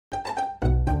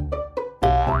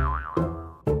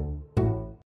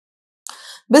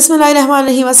بسم الله الرحمن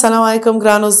الرحیم. السلام علیکم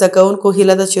ګرانو زده کوونکو،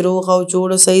 هیله ده چې روغ او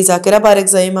جوړ اوسئ. ذاکره بارک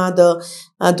زایمه د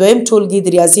دویم ټولګي د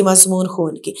ریاضي مضمون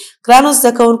ښوونکې. ګرانو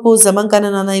زده کوونکو، زموږ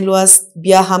نننی لوست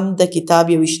بیا هم د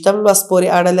کتاب 21 لوست پورې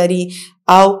اړه لري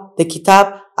او د کتاب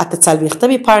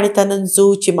 48مې پاڼې ته نن ځو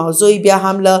چې موضوع بیا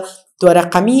هم له دوه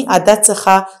رقمي عدد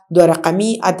څخه دوه رقمي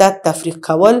عدد تفریق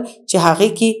کول چې هغې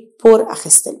کې پور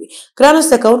اخیستل وي. ګرانو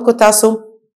زده کوونکو، تاسو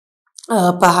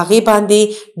په هغې باندې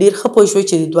ډېر ښه پوه شوئ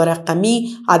چې د دوه رقمي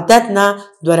عدد نه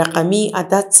دوه رقمي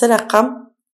عدد څه رقم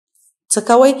څه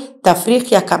کوئ؟ تفریق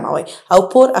یا کموئ او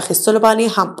پور اخیستلو باندې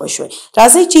هم پوه شوئ.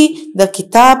 راځئ چې د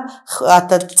کتاب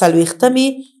 48مې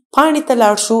پاڼې ته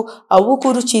لاړ شو او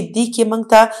وګورو چې دې کې موږ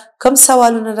ته کوم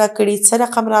سوالونه راکړي، څه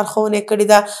رقم لارښوونه یې کړې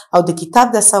ده او د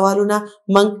کتاب د سوالونه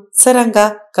موږ څرنګه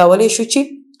کولی شو چې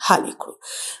حل کړو.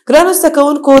 ګرانو زده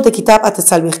کوونکو، د کتاب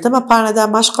 48مه پاڼه ده،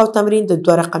 مشق او تمرین د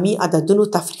دوه رقمي عددونو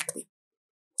تفریق دی.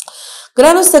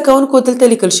 ګرانو زده کوونکو،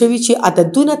 دلته لیکل شوي چې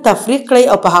عددونه تفریق کړئ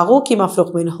او په هغو کې مفروق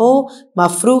منه،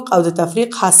 مفروق او د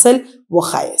تفریق حاصل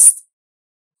وښایست.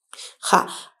 ښه،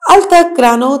 هلته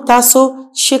ګرانو تاسو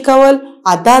څه کول؟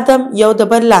 عددم یو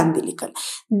د بل لاندې لیکل.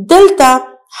 دلته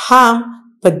هم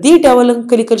په دې ډول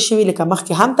لیکل شوي لکه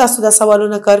مخکې هم تاسو دا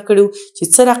سوالونه کار کړي چې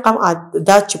څه رقم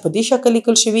عدد چې په دې شکل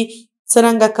لیکل شوي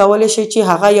څرنګه کولی شئ چې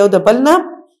هغه یو د بل نه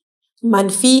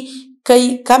منفي کوي،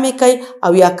 کمې کوي،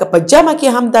 او یا که په جمع کې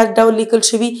هم دا ډول لیکل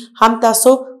شوي هم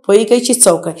تاسو پوهیږئ چې څه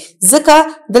وکړئ. ځکه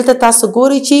دلته تاسو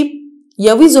ګورئ چې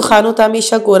یویزو خانو ته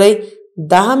همیشه ګورئ،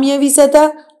 دا هم یویزه ده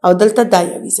او دلته دا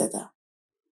یویزه ده.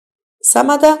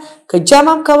 سمه ده؟ که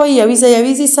جمع هم کوئ یویزه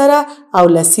یویزې سره او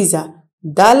لسیزه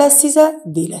دا لسیزه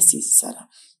دې لسیزې سره،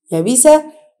 یویزه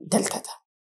دلته ده.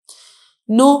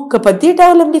 نو که په دې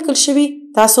ډول هم لیکل شوي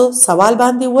تاسو سوال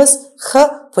باندې اوس ښه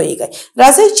پوهیږئ.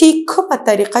 راځئ چې کومه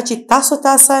طریقه چې تاسو ته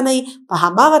اسانه وي په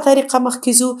هماغه طریقه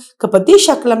مخکې ځو. که په دې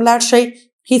شکل هم لاړ شئ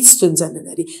هیڅ ستونزه نه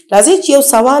لري. راځئ چې یو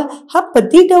سوال هم په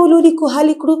دې ډول ولیکو، حل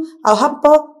کړو، او هم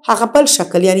په هغه بل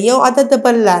شکل، یعنې یو عدد د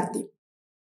بل لاندې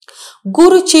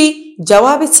ګورو چې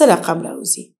جواب یې څه رقم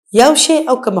راوځي، یو شی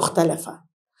او که مختلفه.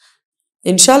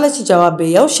 انشاءالله چې جواب به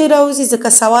یو شی راوځي ځکه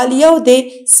سوال یو دی،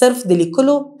 صرف د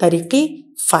لیکلو طریقې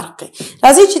فرق دی.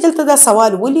 راځئ چې دلته دا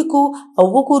سوال ولیکو او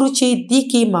وګورو چې دې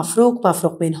کې مفروق،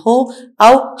 مفروق منه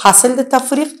او حاصل د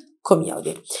تفریق کوم یو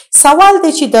دی. سوال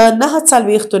دی چې د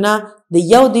 49 نه د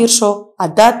 1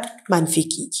 عدد منفي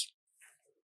کیږي.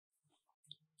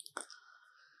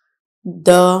 د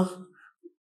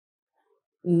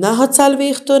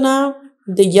 49 نه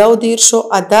د 1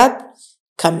 عدد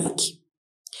کمیږي.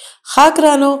 ښه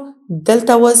ګرانو،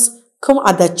 دلته اوس کوم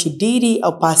عدد چې ډیري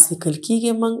او پاس لیکل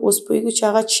کیږي موږ اوس پوهیږو چې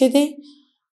هغه څه دی؟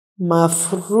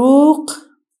 مفروق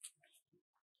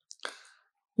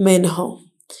منه.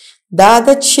 دا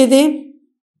عدد څه دی؟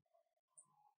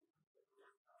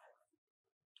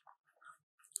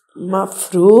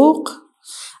 مفروق.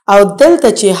 او دلته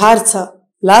چې هر څه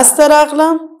لاسته راغله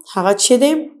هغه څه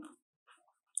دی؟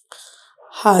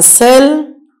 حاصل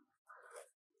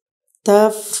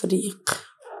تفریق.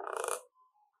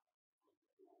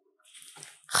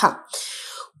 ښه،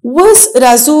 اوس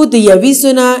راځو د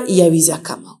یویزو نه یویزه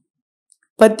کمو.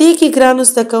 په دې کې ګرانو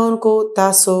زده کوونکو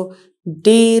تاسو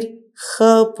ډېر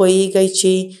ښه پوهیږئ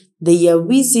چې د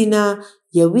یویزې نه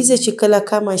یویزه چې کله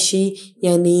کمه شي،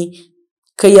 یعنې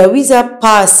که یویزه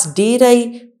پاس ډیری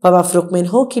په مفروق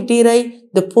منهو کې ډیری،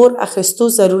 د پور اخیستو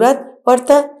ضرورت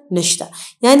ورته نشته.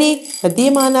 یعنې په دې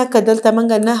معنی که دلته موږ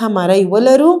 9 مری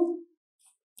ولرو،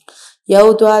 1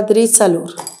 2 3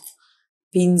 4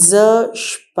 5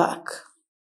 6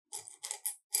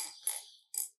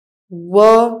 و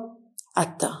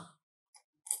 8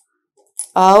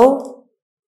 او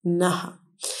 9.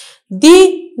 دې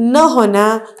 9 نه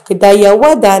که دا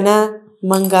یوه دانه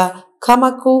موږ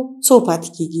کمه کړو څو پاتې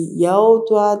کېږي؟ 1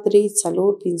 2 3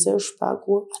 4 5 6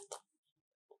 و 8.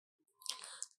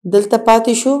 دلته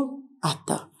پاتې شو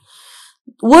 8.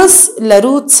 اوس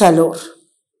لرو 4.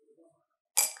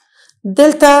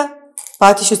 دلته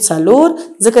پاتې شو 4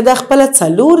 ځکه دا خپله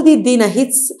 4 دی، دې نه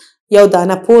هیڅ یو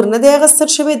دانه پور نه دی اخیستل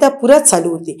شوی، دا پوره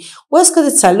 4 دی. اوس که د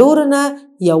 4 نه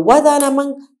یوه دانه موږ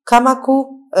کمه کړو،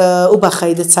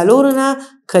 وبخئ د 4 نه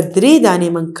که 3 دانې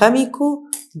موږ کمې کړو،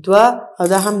 2 او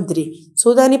دا هم 3، څو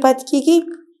دانې پاتې کېږي؟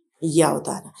 1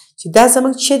 دانه، چې دا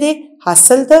زموږ څه دی؟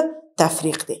 حاصل د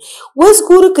تفریق دی. اوس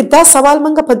ګورو که دا سوال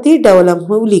موږ په دې ډول هم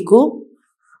ولیکو،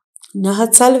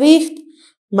 49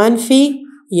 منفي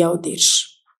 1.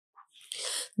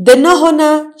 د 9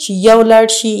 نه چې یو لاړ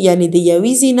شي، یعنې د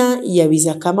یویزې نه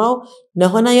یویزه کمو،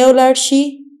 9 نه یو لاړ شي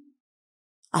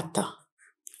 8.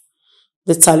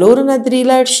 د 4 نه 3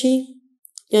 لاړ شي،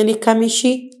 یعنې کمې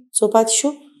شي، څو پاتې شو؟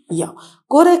 1.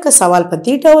 ګورئ که سوال په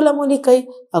دې ډوله مو لیکئ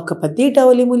او که په دې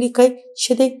ډول یې مو لیکئ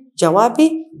چې دی جواب یې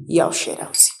یو شی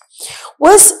راوځي.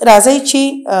 اوس راځئ چې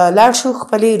لاړ شو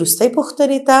خپلې وروستۍ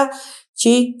پوښتنې ته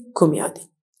چې کومیا دي.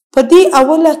 په دې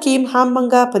اوله کې هم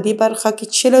موږ په دې برخه کې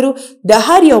څه لرو؟ د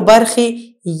هر یو برخې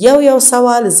یو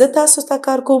سوال زه تاسو ته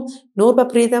کار کوم، نور به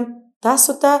پرېږدم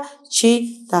تاسو ته چې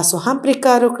تاسو هم پرې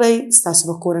کار وکړئ. ستاسو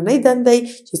به کورنۍ دنده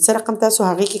چې څه رقم تاسو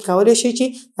هغې کې کولی شئ چې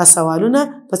دا سوالونه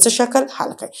په څه شکل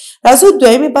حل کړئ. راځو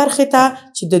دویمې برخې ته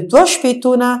چې د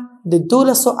 2 نه د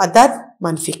 12 عدد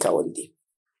منفي کول دي.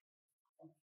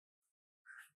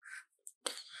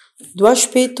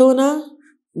 2 نه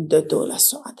د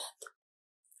 12 عدد.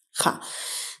 ښه،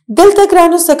 دلته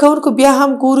ګرانو زده کوونکو بیا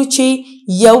هم ګورو چې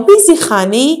یویزې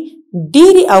خانې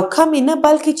ډېرې او کمې نه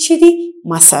بلکې چې دي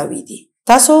مساوي دي.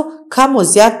 تاسو کم او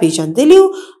زیات پیژندلی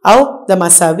او د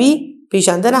مساوي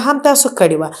پیژندنه هم تاسو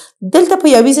کړې وه. دلته په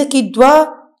یویزه کې 2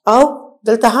 او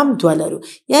دلته هم 2 لرو،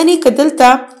 یعنی که دلته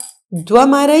 2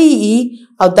 مری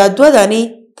او دا 2 دانې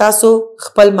تاسو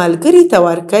خپل ملګري ته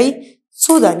ورکئ،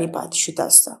 څو دانې پاتې شو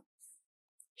تاسو ته؟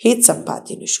 هیڅ هم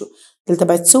پاتې نه شو. دلته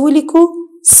باید څه ولیکو؟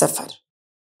 0.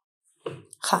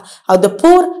 او د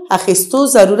پور اخیستو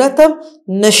ضرورت هم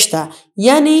نشته،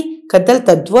 یعنی که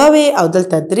دلته 2 وي او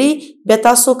دلته 3 بیا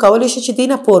تاسو کولی شئ چې دې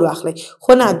نه پور واخلئ،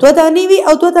 خو نه 2 دانې وي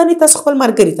او 2 دانې تاسو خپل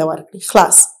ملګري ته ورکړئ.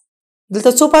 خلاص.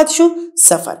 دلته څو پاتې شو؟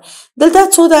 0. دلته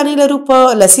څو دانې لرو په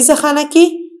لسیزه خانه کې؟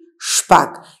 6.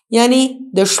 یعنی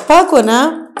د 6 نه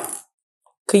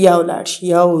که یو لاړ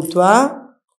شي 1 2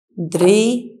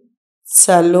 3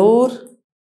 4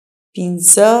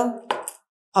 5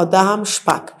 او دا هم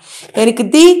 6. یعنی که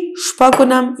دې 6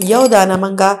 نه یو دانه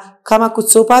منګه کمه کو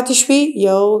څو پاتې شوي؟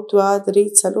 1 2 3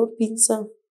 4 5.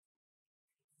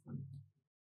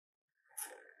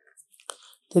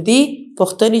 د دې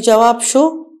پوښتنې جواب شو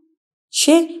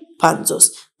چې 50.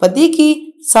 په دې کې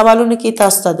سوالونو کې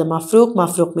تاسو ته د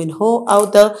مفروق منحو او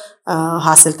د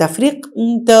حاصل تفریق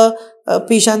د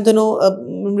پیژندنو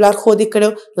لارښودې کړو.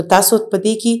 نو تاسو په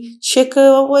دې کې څه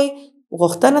کوئ؟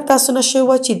 غوښتنه تاسو نه شوې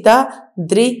وه چې دا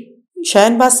 3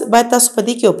 شیان باید تاسو په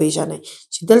دې کې وپېژنئ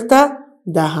چې دلته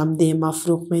دا هم د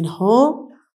مفروق منحو،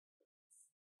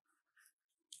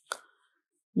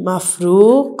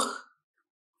 مفروق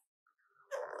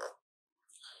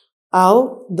او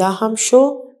دا هم شو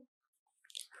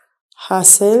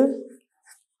حاصل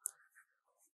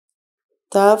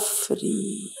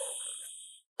تفریق.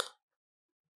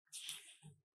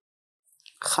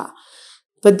 ښه،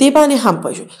 په دې باندې هم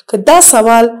پوه شو. که دا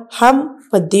سوال هم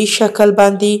په دې شکل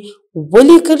باندې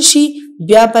ولیکل شي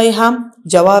بیا به هم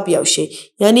جواب یو شي،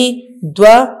 یعنی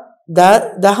 2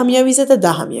 دا هم یویزه ده،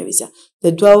 دا هم یویزه. د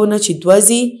 2 نه چې 2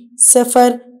 ځي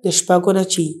 0، د 6 نه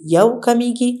چې 1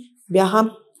 کمیږي بیا هم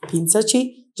 5 چې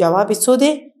جواب یې څو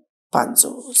دی؟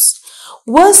 50.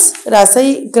 اوس راځئ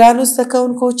ګرانو زده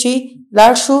کوونکو چې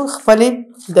لاړ شو خپلې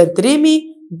د 3مې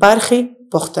برخې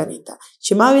پوښتنې ته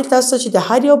چې ما ویل تاسو چې د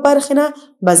هر یو برخې نه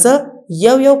به زه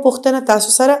یو پوښتنه تاسو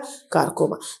سره کار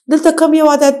کوم. دلته کوم یو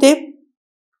عدد دی؟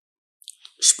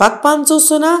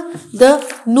 50 نه د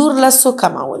 19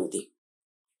 کمول دي.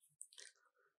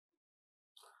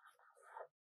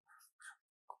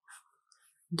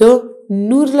 د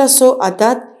 19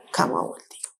 عدد کمول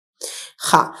دي.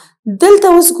 ښه، دلته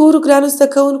اوس ګورو ګرانو زده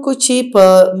کوونکو چې په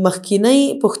مخکینۍ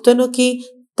پوښتنو کې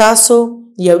تاسو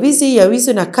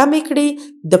یویزو نه کمې کړې،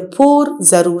 د پور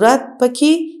ضرورت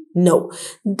پکې نه و.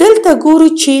 دلته ګورو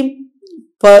چې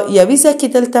په یویزه کې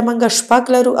دلته موږ 6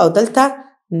 لرو او دلته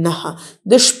 9.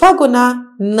 د 6 نه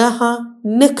 9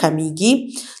 نه کمیږي.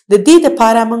 د دې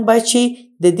دپاره موږ باید چې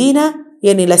د دې نه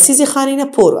یعنې لسیزې خانې نه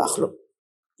پور واخلو.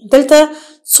 دلته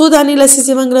څو دانې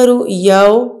لسیزې موږ لرو؟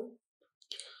 1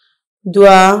 2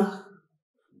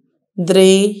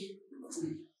 3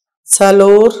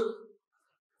 4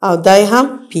 او دای هم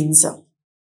 5.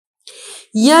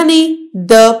 یعنی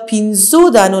د 5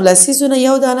 دانو لسیزو نه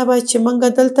یو دانه باید چې موږ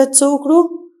دلته څه وکړو؟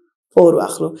 پور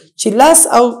واخلو. چې 10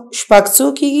 او 6 څو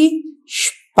کېږي؟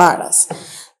 14.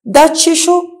 دا چې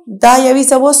شو؟ دا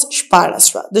یویزه اوس 14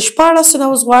 شوه. د 14 نه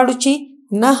اوس غواړو چې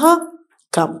 9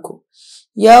 کم کو.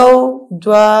 1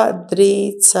 2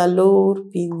 3 4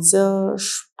 5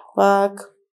 6 7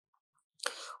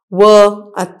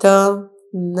 8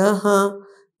 9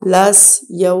 10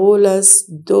 11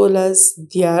 12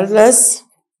 13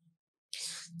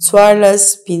 14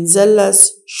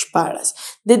 15 16.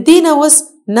 د دې نه اوس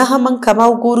 9 موږ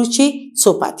کماو ګورو چې څو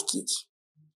پاتې کېږي؟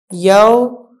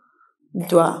 1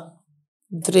 2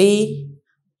 3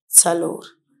 4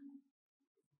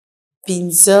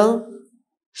 5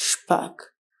 6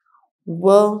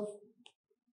 7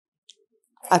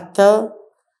 8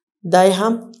 دای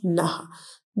هم 9.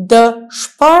 د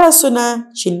 14 نه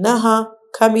چې 9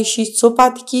 کمې شي څو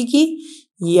پاتې کېږي؟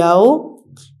 1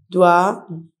 2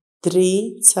 3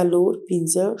 4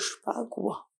 5 6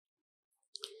 7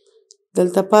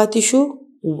 دلته پاتې شو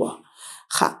 7.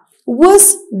 ښه اوس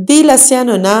دې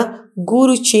لسیانو نه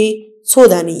ګورو چې څو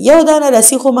دانې یو دانه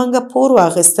لسي خو موږ پور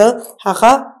واخیسته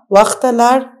هغه وخته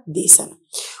لاړ دې سره.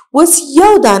 اوس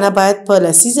یو دانه باید په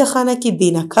لسیزه خانه کې دې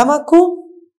نه کمه کړو.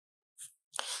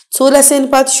 څو لسیان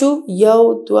پاتې شو؟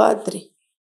 1 2 3.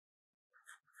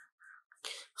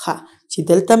 ښه چې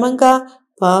دلته موږ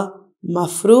په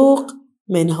مفروق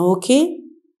منهو کې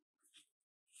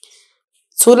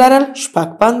څو لرل؟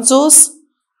 55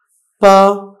 په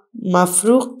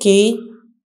مفروق کې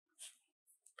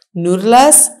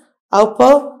 19 او په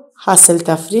حاصل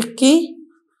تفریق کې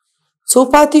څو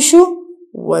پاتې شو؟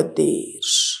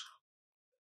 20.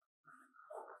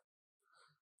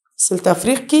 حاصل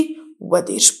تفریق کې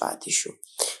 20 پاتې شو.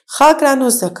 ښه ګرانو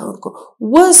زده کوونکو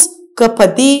اوس که په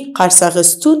دې قرض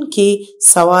اخیستونکي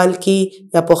سوال کې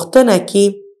یا پوښتنه کې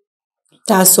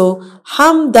تاسو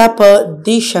هم دا په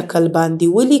دې شکل باندې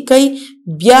ولیکئ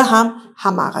بیا هم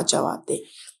هماغه جواب دی.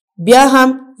 بیا هم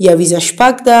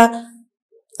 1.6 ده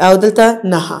او دلته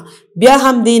 9. بیا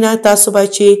هم دې نه تاسو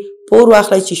باید چې پور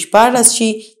واخلئ چې 14 شي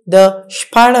د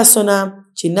 14 نه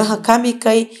چې 9 کمې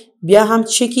کوئ بیا هم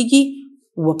څه کېږي؟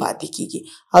 7 پاتې کېږي.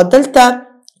 او دلته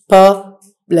په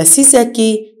لسیزه کې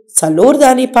 4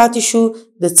 دانې پاتې شو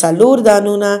د 4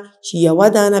 دانو نه چې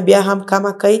 1 دانه بیا هم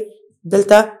کمه کوئ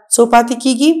دلته څو پاتې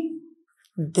کېږي؟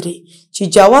 3. چې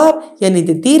جواب یعنی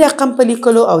د دې رقم په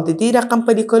لیکلو او د دې رقم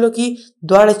په لیکلو کې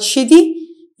دواړه څه دي؟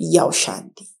 یو شان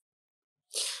دي.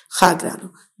 ښه ګرانو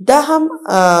دا هم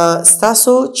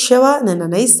ستاسو څه وه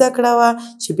نننۍ زده کړه وه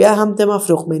چې بیا هم د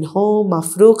مفروق منهو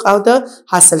مفروق او د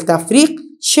حاصل تفریق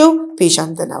څه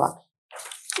پیژندنه وه.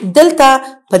 دلته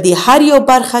په دې هر یو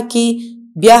برخه کې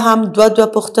بیا هم 2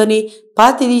 پوښتنې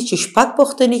پاتې دي چې 6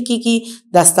 پوښتنې کېږي.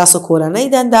 دا ستاسو کورنۍ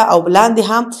دنده او لاندې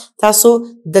هم تاسو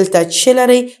دلته څه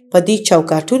لرئ په دې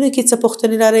چوکاټونو کې څه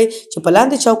پوښتنې لرئ چې په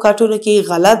لاندې چوکاټونو کې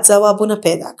غلط ځوابونه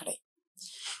پیدا کړئ.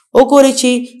 وګورئ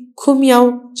چې کوم یو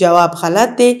جواب غلط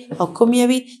دی او کوم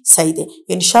یوی صحیح دی.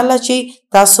 انشاءالله چې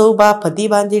تاسو به په دې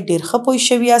باندې ډېر ښه پوه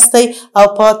شوي یاستئ او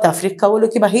په تفریق کولو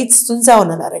کې به هیڅ ستونزه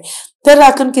ونه لرئ. تر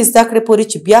راتلونکي زده کړې پورې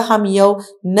چې بیا هم یو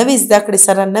نوې زده کړې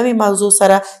سره نوې موضوع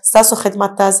سره ستاسو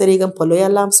خدمت ته حاضرېږم. په لوی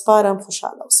الله م سپارم.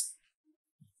 خوشحاله اوسئ.